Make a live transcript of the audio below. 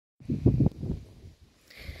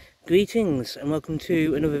Greetings and welcome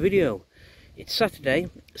to another video. It's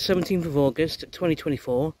Saturday, 17th of August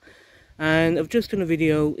 2024, and I've just done a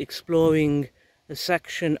video exploring a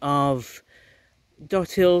section of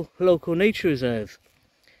Dothill Local Nature Reserve.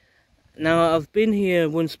 Now, I've been here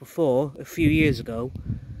once before, a few years ago,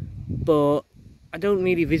 but I don't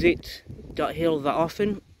really visit Dothill that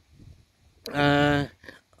often.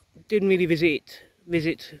 Didn't really visit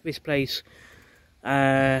this place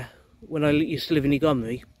when I used to live in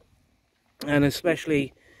Montgomery, and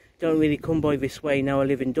especially don't really come by this way now I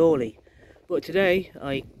live in Dothill. But today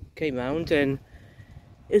I came round and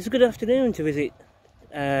it was a good afternoon to visit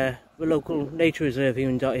the local nature reserve here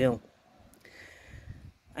in Dothill.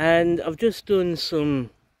 And I've just done some,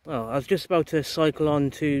 well, I was just about to cycle on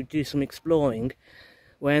to do some exploring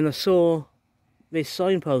when I saw this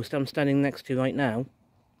signpost I'm standing next to right now,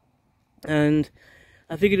 and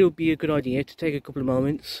I figured it would be a good idea to take a couple of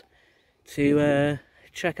moments to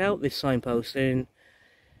check out this signpost and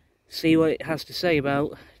see what it has to say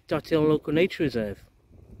about Dothill Local Nature Reserve.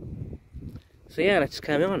 So yeah, let's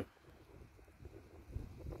carry on.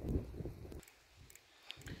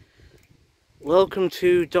 Welcome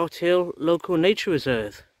to Dothill Local Nature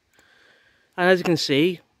Reserve. And as you can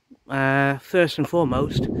see, first and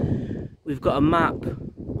foremost, we've got a map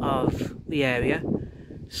of the area,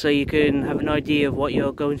 so you can have an idea of what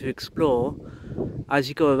you're going to explore as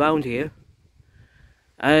you go around here.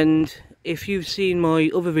 And if you've seen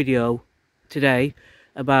my other video today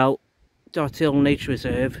about Dothill Nature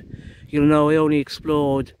Reserve, you'll know I only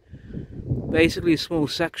explored basically a small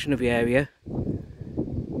section of the area,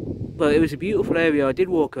 but it was a beautiful area. I did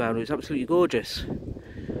walk around, it was absolutely gorgeous.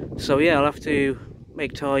 So yeah, I'll have to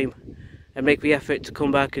make time and make the effort to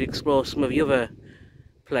come back and explore some of the other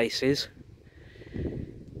places.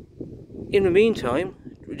 In the meantime,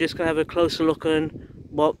 we're just going to have a closer look on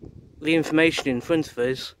what the information in front of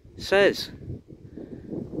us says.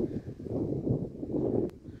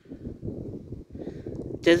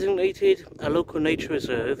 Designated a local nature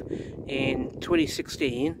reserve in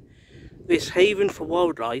 2016, this haven for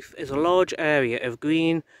wildlife is a large area of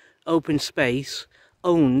green open space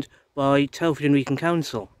owned by Telford and Region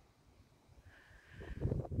Council.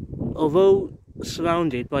 Although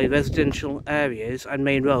surrounded by residential areas and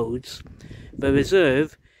main roads, the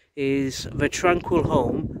reserve is the tranquil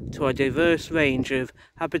home to a diverse range of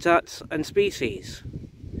habitats and species.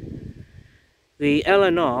 The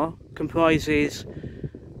LNR comprises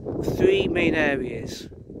three main areas: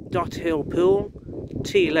 Dothill Pool,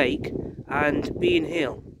 Tea Lake and Bean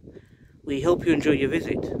Hill. We hope you enjoy your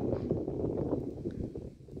visit.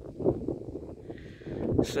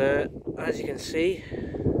 So, as you can see,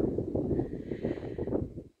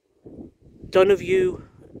 Dothill,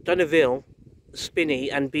 Spinney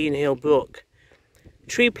and Bean Hill Brook.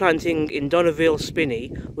 Tree planting in Dothill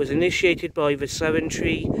Spinney was initiated by the Severn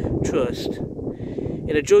Tree Trust.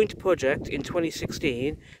 In a joint project in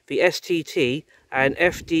 2016, the STT and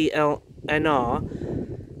FDLNR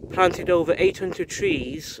planted over 800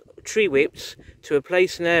 tree whips to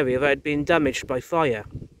replace an area that had been damaged by fire.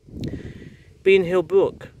 Bean Hill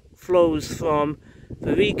Brook flows from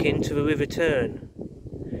the Wrekin to the River Tern.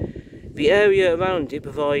 The area around it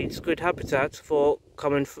provides good habitat for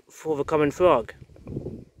the common frog.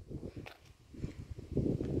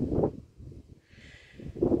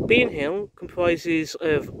 Bean Hill comprises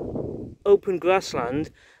of open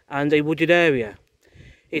grassland and a wooded area.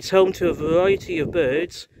 It's home to a variety of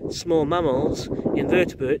birds, small mammals,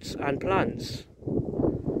 invertebrates and plants.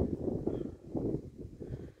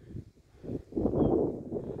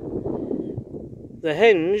 The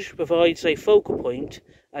henge provides a focal point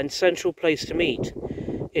and central place to meet.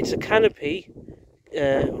 Its canopy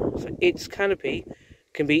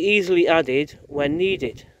can be easily added when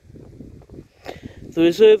needed. The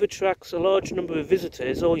reserve attracts a large number of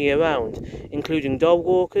visitors all year round, including dog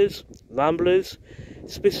walkers, ramblers,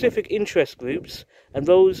 specific interest groups and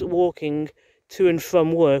those walking to and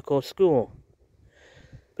from work or school.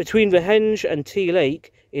 Between the henge and Tea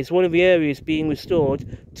Lake is one of the areas being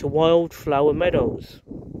restored to wildflower meadows.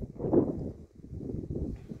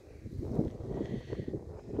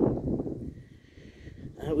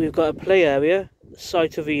 We've got a play area,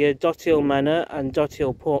 site of the Dothill Manor and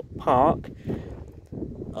Dothill Park.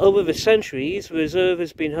 Over the centuries, the reserve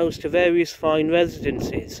has been host to various fine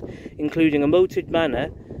residences, including a moated manor,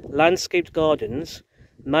 landscaped gardens,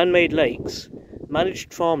 man-made lakes,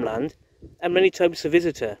 managed farmland, and many types of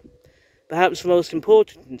visitor. Perhaps the most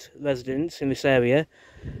important residents in this area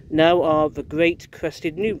now are the great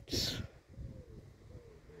crested newts.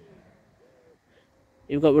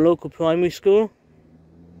 You've got the local primary school,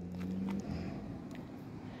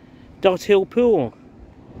 Dothill Pool,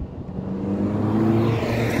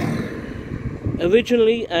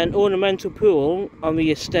 Originally an ornamental pool on the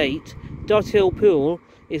estate, Dothill Pool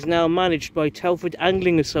is now managed by Telford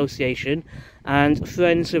Angling Association and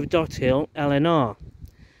Friends of Dothill LNR.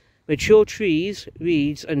 Mature trees,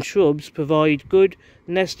 reeds and shrubs provide good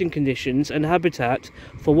nesting conditions and habitat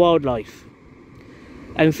for wildlife.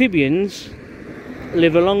 Amphibians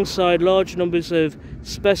live alongside large numbers of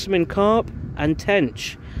specimen carp and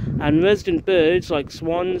tench, and resident birds like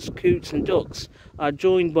swans, coots and ducks are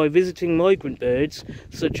joined by visiting migrant birds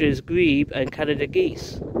such as grebe and Canada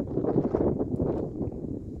geese.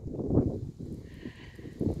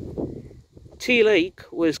 Tea Lake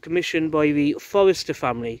was commissioned by the Forrester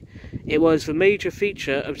family. It was the major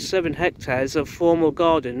feature of 7 hectares of formal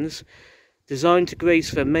gardens designed to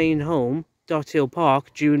grace their main home, Dothill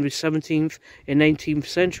Park, during the 17th and 18th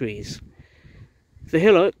centuries. The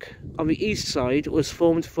hillock on the east side was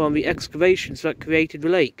formed from the excavations that created the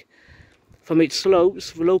lake. From its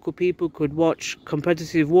slopes, the local people could watch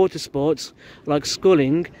competitive water sports like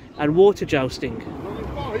sculling and water jousting.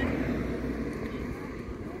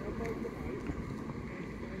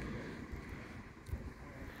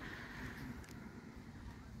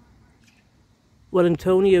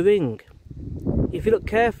 Wellingtonia Ring. If you look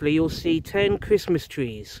carefully, you'll see 10 Christmas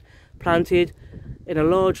trees planted in a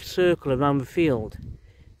large circle around the field.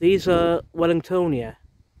 These are Wellingtonia.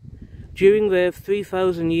 During their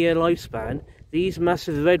 3,000-year lifespan, these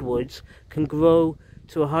massive redwoods can grow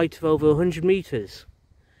to a height of over 100 metres.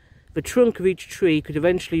 The trunk of each tree could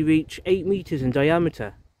eventually reach 8 metres in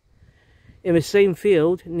diameter. In the same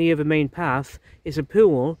field, near the main path, is a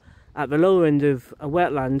pool at the lower end of a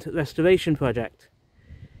wetland restoration project.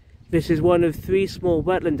 This is one of 3 small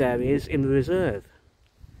wetland areas in the reserve.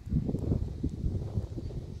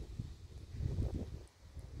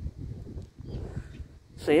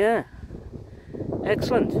 So yeah,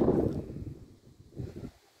 excellent.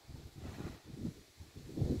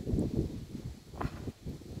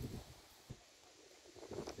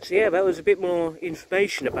 So yeah, that was a bit more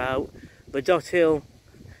information about the Dothill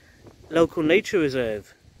Local Nature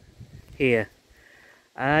Reserve here.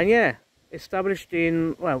 And yeah, established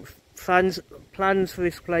in, well, plans for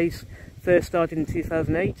this place first started in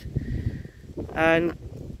 2008 and,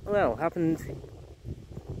 well,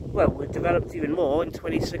 it developed even more in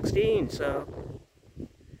 2016, so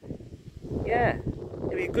yeah,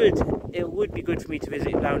 it would be good for me to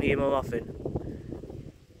visit down here more often.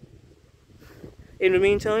 In the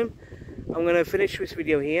meantime, I'm going to finish this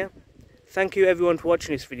video here. Thank you everyone for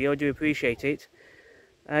watching this video, I do appreciate it.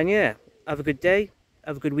 And yeah, have a good day,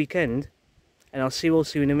 have a good weekend, and I'll see you all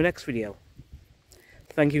soon in the next video.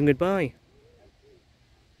 Thank you and goodbye.